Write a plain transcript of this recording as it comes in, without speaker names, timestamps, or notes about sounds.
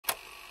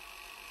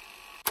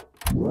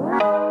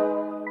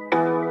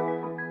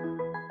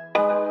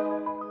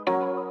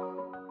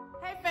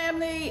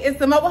It's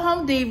the Mobile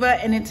Home Diva,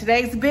 and in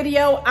today's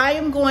video, I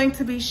am going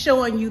to be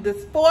showing you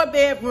this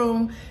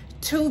 4-bedroom,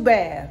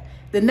 2-bath.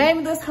 The name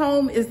of this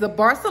home is the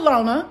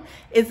Barcelona.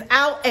 It's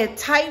out at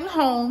Titan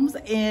Homes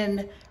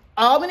in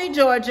Albany,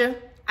 Georgia.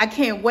 I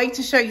can't wait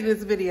to show you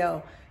this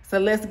video, so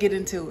let's get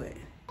into it.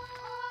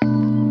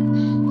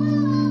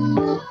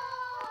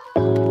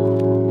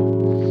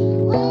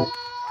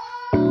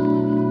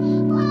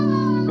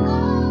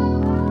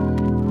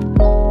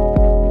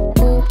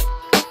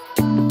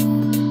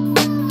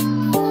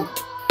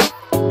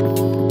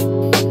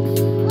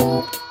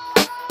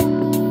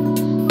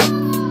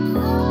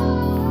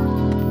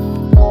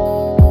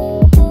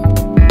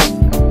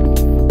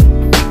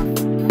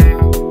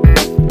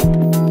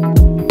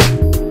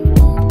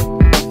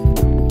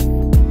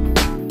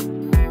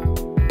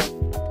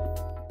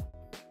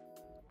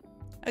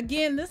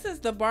 Again, this is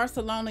the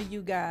Barcelona,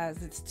 you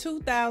guys. It's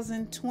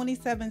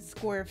 2,027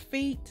 square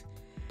feet,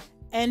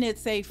 and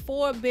it's a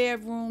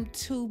 4-bedroom,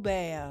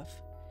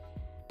 2-bath.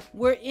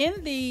 We're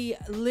in the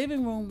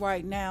living room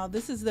right now.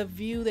 This is the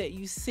view that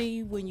you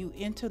see when you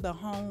enter the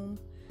home.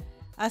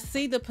 I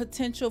see the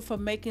potential for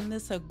making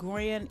this a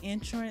grand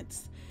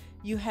entrance.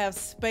 You have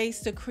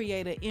space to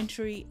create an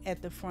entry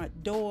at the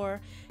front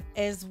door,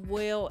 as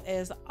well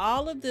as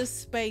all of this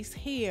space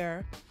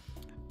here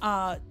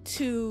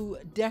to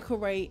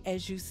decorate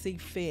as you see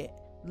fit.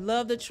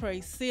 Love the tray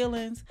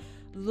ceilings.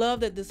 Love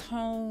that this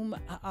home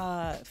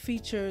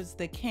features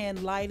the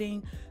can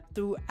lighting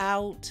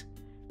throughout,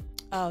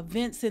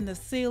 vents in the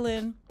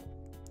ceiling.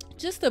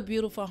 Just a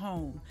beautiful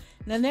home.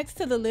 Now, next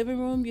to the living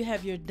room, you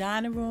have your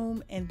dining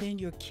room and then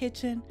your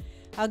kitchen.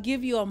 I'll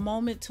give you a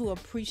moment to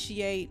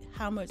appreciate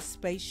how much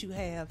space you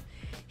have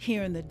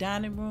here in the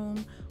dining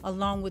room,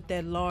 along with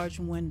that large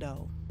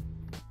window.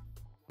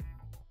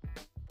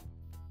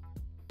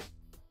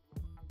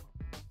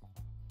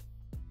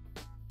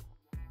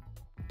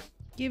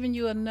 Giving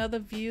you another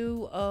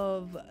view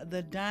of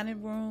the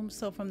dining room.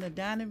 So from the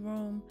dining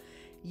room,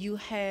 you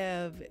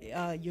have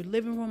your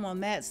living room on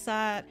that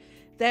side.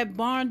 That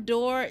barn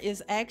door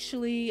is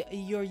actually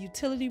your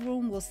utility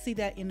room. We'll see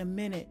that in a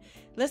minute.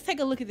 Let's take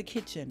a look at the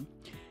kitchen.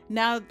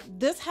 Now,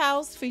 this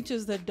house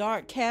features the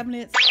dark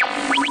cabinets.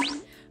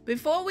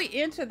 Before we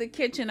enter the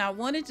kitchen, I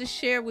wanted to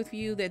share with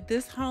you that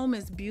this home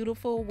is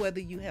beautiful,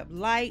 whether you have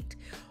light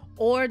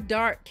or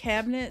dark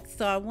cabinets.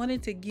 So I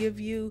wanted to give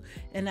you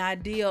an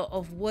idea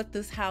of what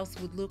this house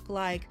would look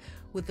like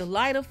with the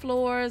lighter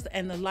floors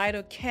and the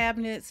lighter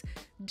cabinets,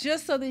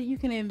 just so that you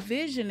can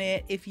envision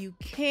it if you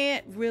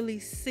can't really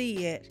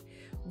see it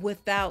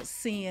without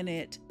seeing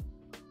it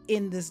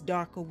in this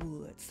darker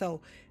wood.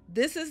 So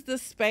this is the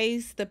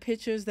space, the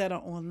pictures that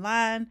are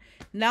online.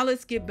 Now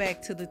let's get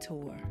back to the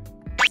tour.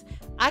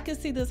 I can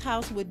see this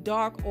house with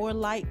dark or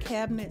light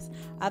cabinets.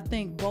 I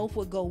think both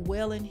would go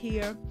well in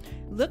here.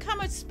 Look how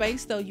much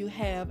space though you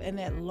have in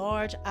that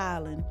large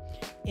island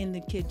in the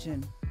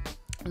kitchen.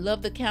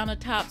 Love the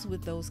countertops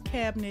with those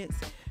cabinets.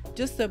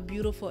 Just a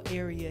beautiful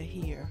area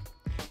here.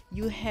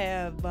 You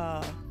have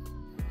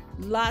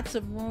lots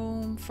of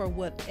room for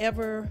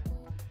whatever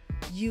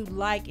you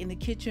like in the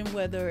kitchen,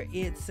 whether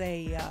it's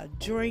a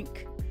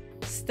drink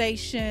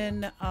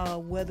station,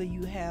 whether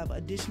you have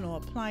additional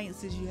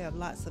appliances. You have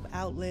lots of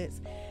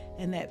outlets,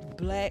 and that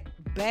black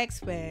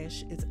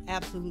backsplash is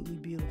absolutely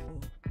beautiful.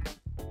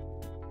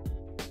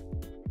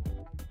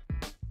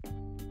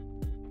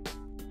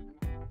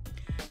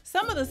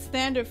 Some of the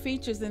standard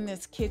features in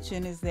this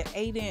kitchen is the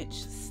 8-inch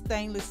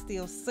stainless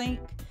steel sink.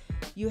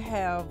 You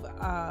have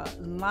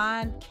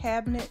lined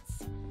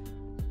cabinets.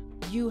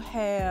 You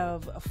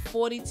have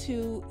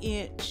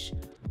 42-inch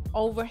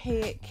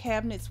overhead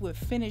cabinets with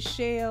finished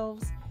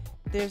shelves.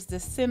 There's the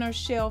center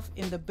shelf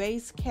in the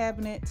base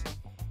cabinet.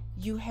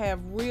 You have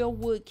real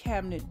wood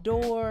cabinet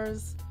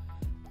doors,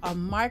 a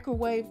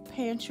microwave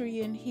pantry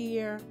in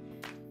here.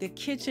 The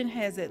kitchen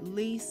has at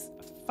least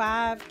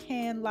 5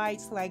 can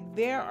lights. Like,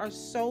 there are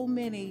so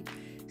many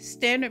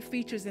standard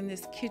features in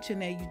this kitchen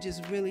that you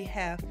just really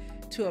have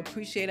to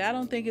appreciate. I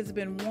don't think it's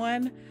been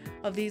one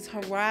of these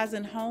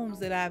Horizon homes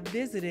that I've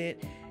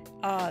visited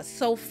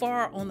so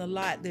far on the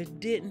lot that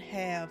didn't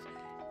have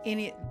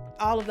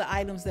all of the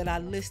items that I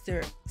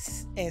listed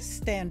as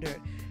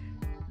standard.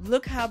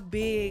 Look how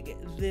big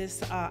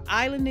this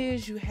island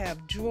is. You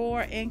have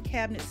drawer and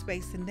cabinet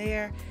space in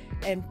there,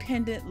 and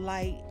pendant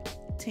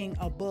lighting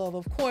above.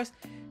 Of course,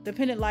 the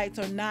pendant lights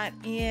are not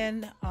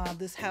in.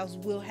 This house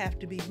will have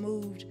to be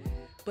moved,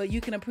 but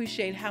you can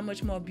appreciate how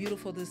much more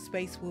beautiful this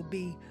space will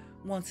be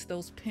once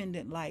those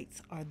pendant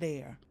lights are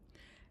there.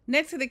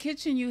 Next to the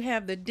kitchen, you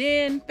have the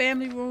den,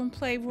 family room,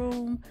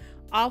 playroom,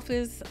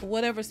 office,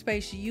 whatever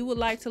space you would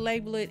like to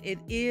label it. It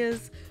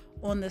is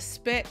on the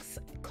specs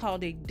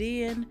called a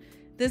den.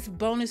 This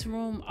bonus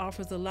room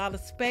offers a lot of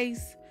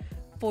space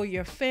for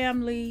your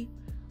family,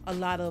 a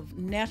lot of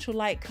natural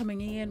light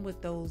coming in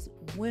with those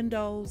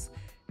windows.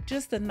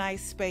 Just a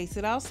nice space.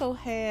 It also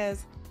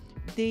has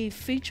the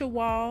feature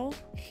wall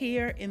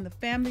here in the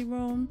family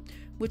room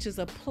which is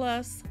a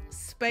plus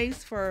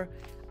space for,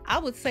 I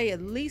would say,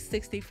 at least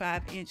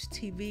 65-inch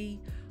TV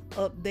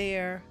up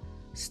there.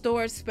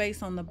 Storage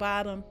space on the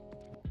bottom.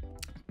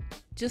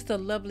 Just a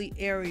lovely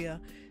area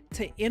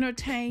to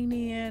entertain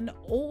in,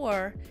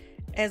 or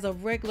as a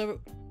regular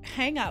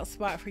hangout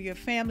spot for your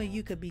family.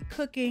 You could be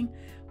cooking,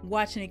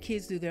 watching the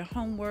kids do their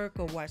homework,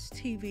 or watch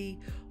TV,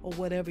 or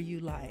whatever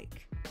you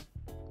like.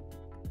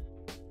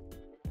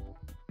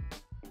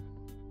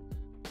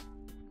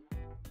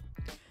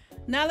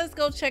 Now let's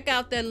go check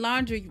out that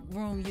laundry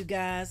room, you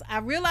guys. I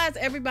realize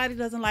everybody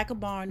doesn't like a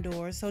barn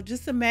door, so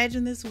just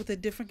imagine this with a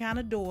different kind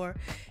of door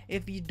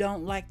if you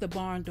don't like the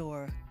barn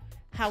door.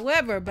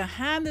 However,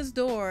 behind this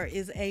door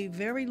is a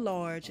very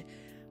large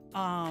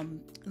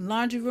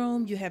laundry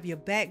room. You have your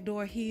back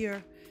door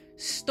here,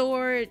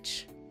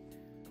 storage,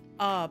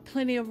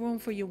 plenty of room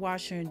for your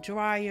washer and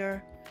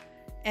dryer,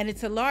 and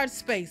it's a large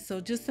space.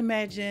 So just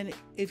imagine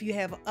if you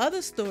have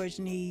other storage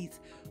needs,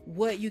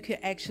 what you can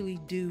actually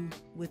do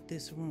with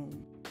this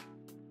room.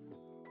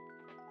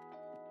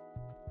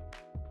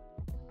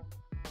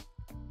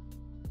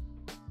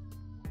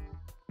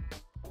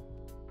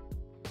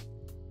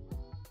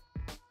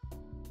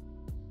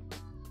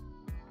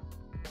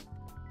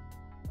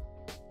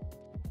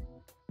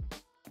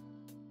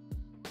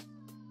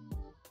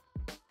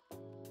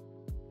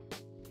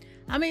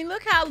 I mean,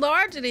 look how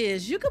large it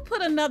is. You could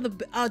put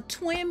a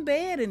twin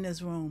bed in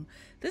this room.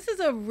 This is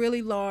a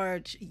really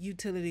large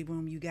utility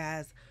room, you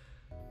guys.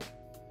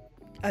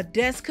 A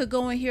desk could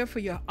go in here for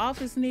your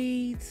office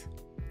needs.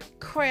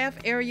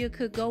 Craft area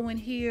could go in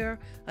here.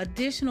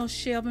 Additional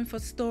shelving for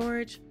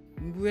storage.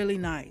 Really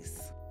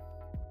nice.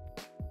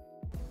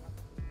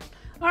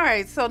 All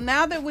right, so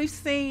now that we've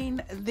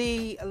seen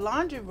the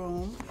laundry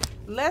room,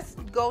 let's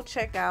go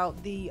check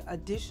out the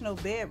additional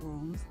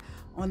bedrooms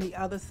on the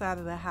other side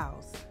of the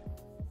house.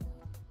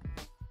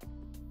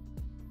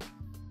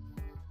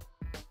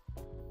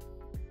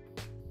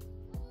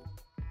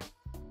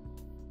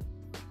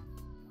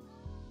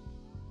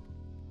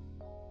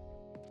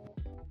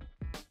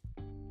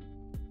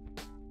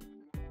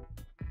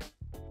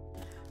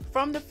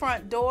 From the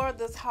front door,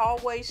 this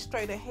hallway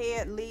straight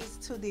ahead leads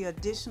to the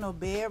additional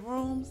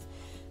bedrooms.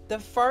 The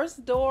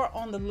first door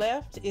on the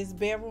left is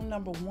bedroom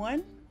number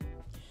 1.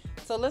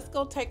 So let's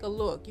go take a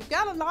look. You've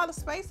got a lot of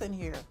space in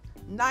here.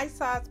 Nice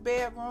sized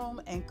bedroom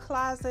and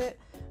closet.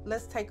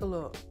 Let's take a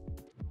look.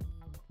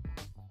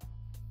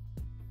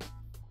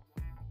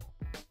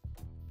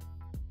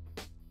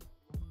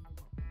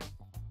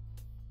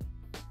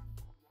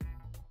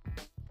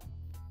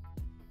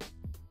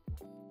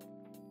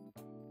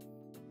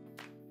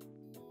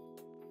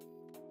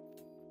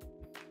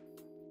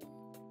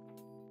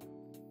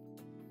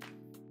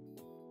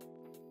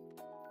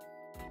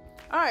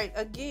 All right,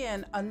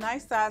 again, a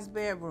nice sized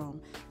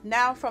bedroom.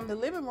 Now from the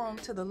living room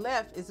to the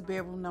left is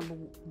bedroom number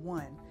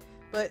 1,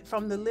 but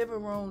from the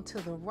living room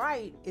to the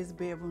right is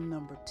bedroom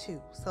number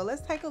 2. So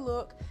let's take a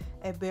look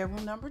at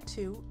bedroom number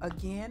 2.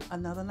 Again,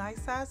 another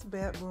nice sized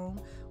bedroom.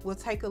 We'll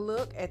take a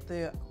look at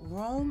the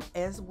room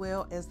as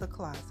well as the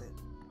closet.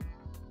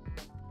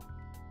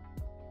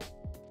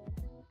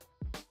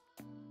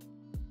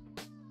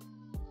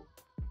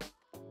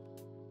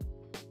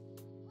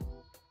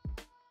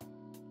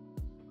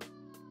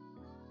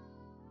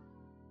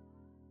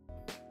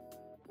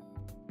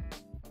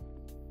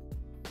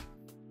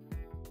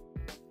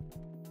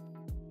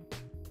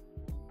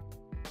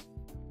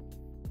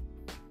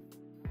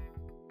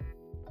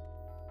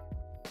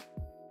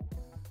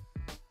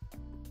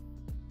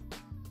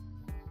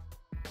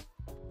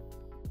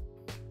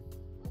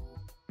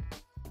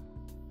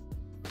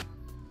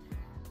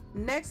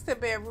 Next to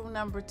bedroom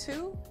number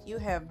 2, you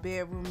have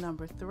bedroom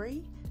number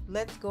 3.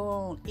 Let's go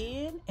on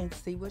in and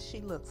see what she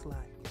looks like.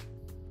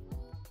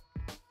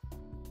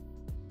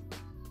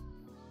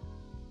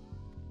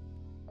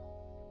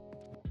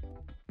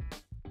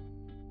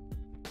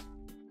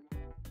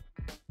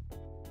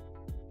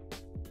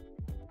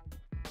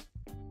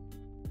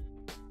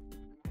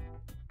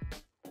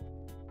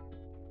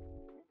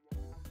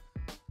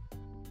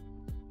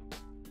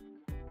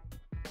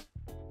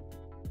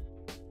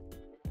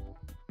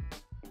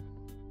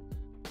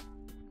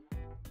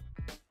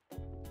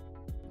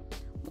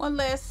 One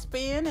last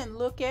spin and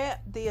look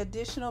at the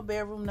additional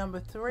bedroom number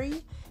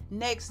 3.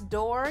 Next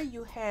door,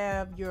 you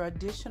have your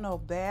additional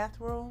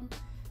bathroom.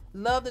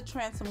 Love the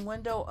transom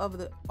window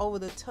over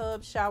the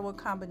tub shower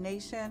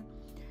combination.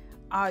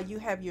 You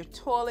have your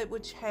toilet,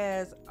 which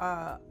has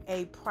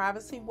a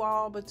privacy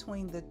wall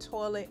between the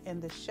toilet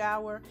and the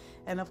shower,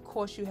 and of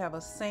course you have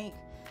a sink.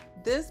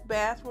 This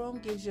bathroom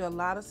gives you a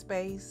lot of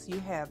space. You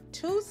have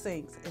 2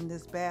 sinks in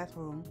this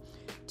bathroom,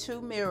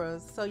 2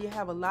 mirrors, so you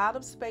have a lot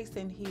of space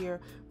in here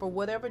for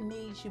whatever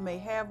needs you may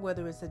have,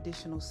 whether it's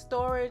additional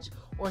storage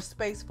or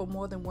space for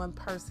more than one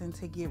person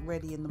to get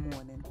ready in the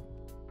morning.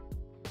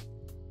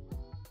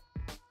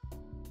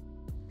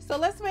 So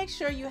let's make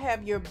sure you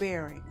have your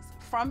bearings.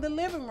 From the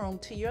living room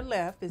to your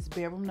left is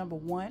bedroom number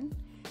 1.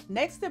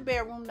 Next to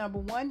bedroom number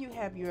 1, you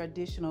have your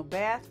additional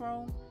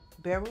bathroom,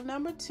 bedroom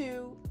number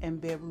 2,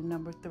 and bedroom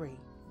number 3.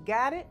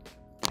 Got it?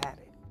 Got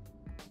it.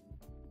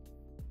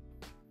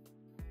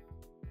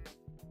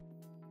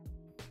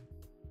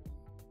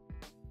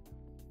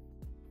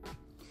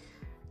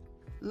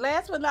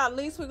 Last but not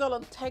least, we're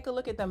going to take a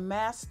look at the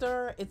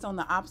master. It's on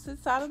the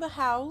opposite side of the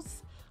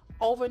house,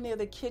 over near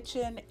the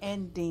kitchen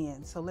and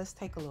den. So let's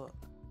take a look.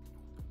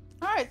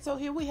 All right, so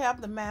here we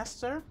have the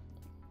master.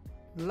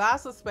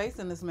 Lots of space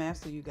in this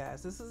master, you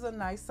guys. This is a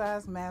nice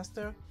size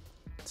master.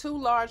 2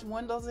 large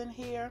windows in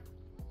here.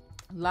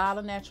 A lot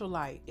of natural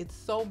light. It's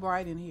so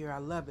bright in here. I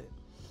love it.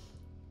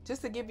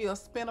 Just to give you a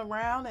spin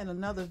around and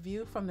another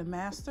view from the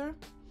master.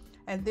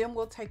 And then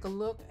we'll take a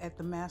look at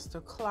the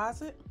master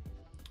closet.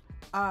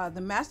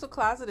 The master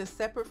closet is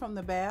separate from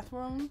the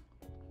bathroom.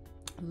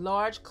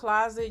 Large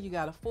closet. You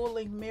got a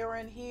full-length mirror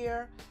in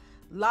here.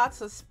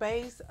 Lots of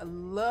space.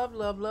 Love,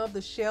 love, love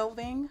the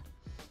shelving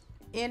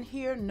in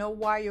here. No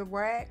wire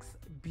racks.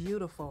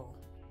 Beautiful.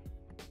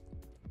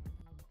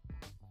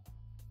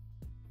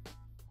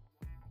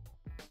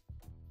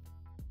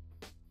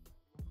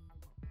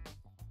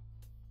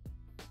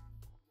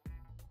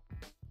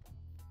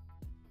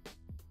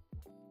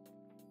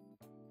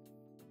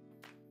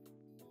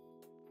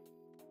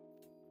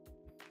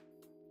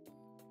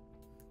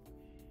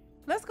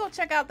 Let's go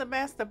check out the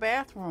master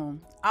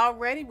bathroom.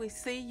 Already we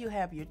see you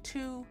have your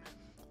 2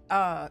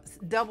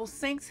 double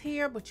sinks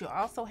here, but you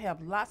also have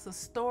lots of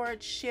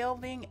storage,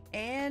 shelving,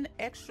 and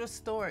extra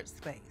storage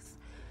space.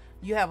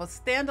 You have a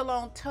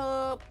standalone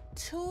tub,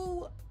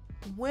 2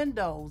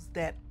 windows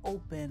that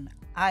open.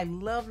 I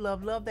love,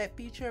 love, love that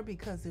feature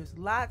because there's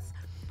lots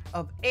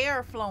of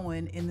air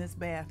flowing in this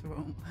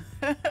bathroom.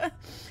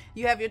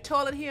 You have your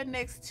toilet here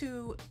next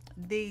to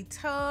the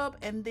tub,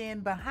 and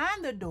then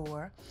behind the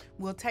door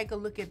we'll take a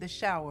look at the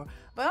shower.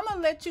 But I'm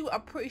gonna let you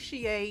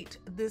appreciate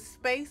this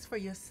space for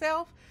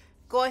yourself.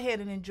 Go ahead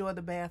and enjoy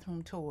the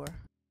bathroom tour.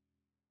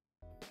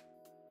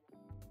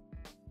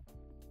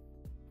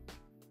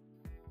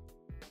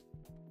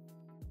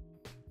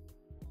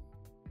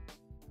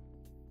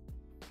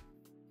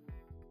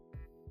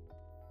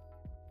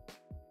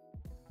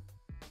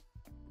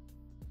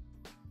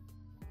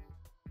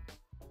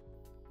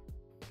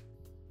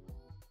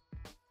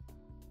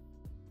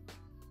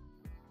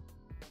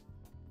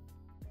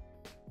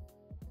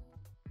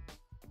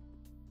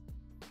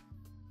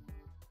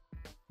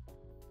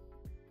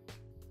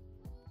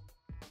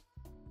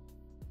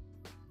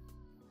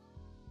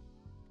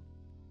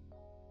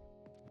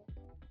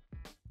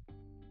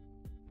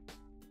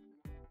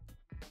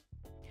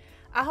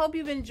 I hope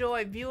you've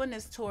enjoyed viewing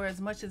this tour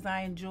as much as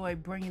I enjoy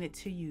bringing it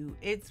to you.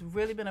 It's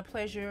really been a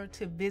pleasure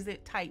to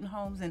visit Titan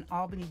Homes in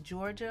Albany,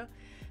 Georgia.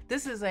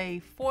 This is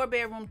a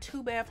 4-bedroom,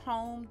 2-bath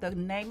home. The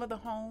name of the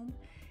home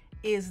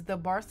is the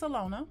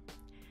Barcelona.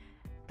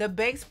 The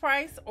base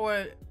price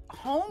or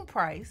home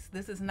price,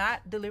 this is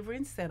not delivery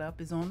and setup,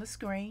 is on the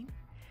screen.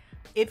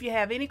 If you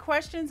have any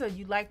questions or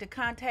you'd like to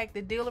contact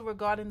the dealer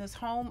regarding this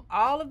home,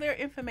 all of their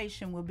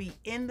information will be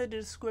in the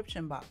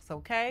description box,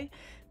 okay?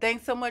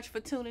 Thanks so much for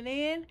tuning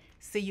in.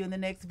 See you in the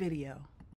next video.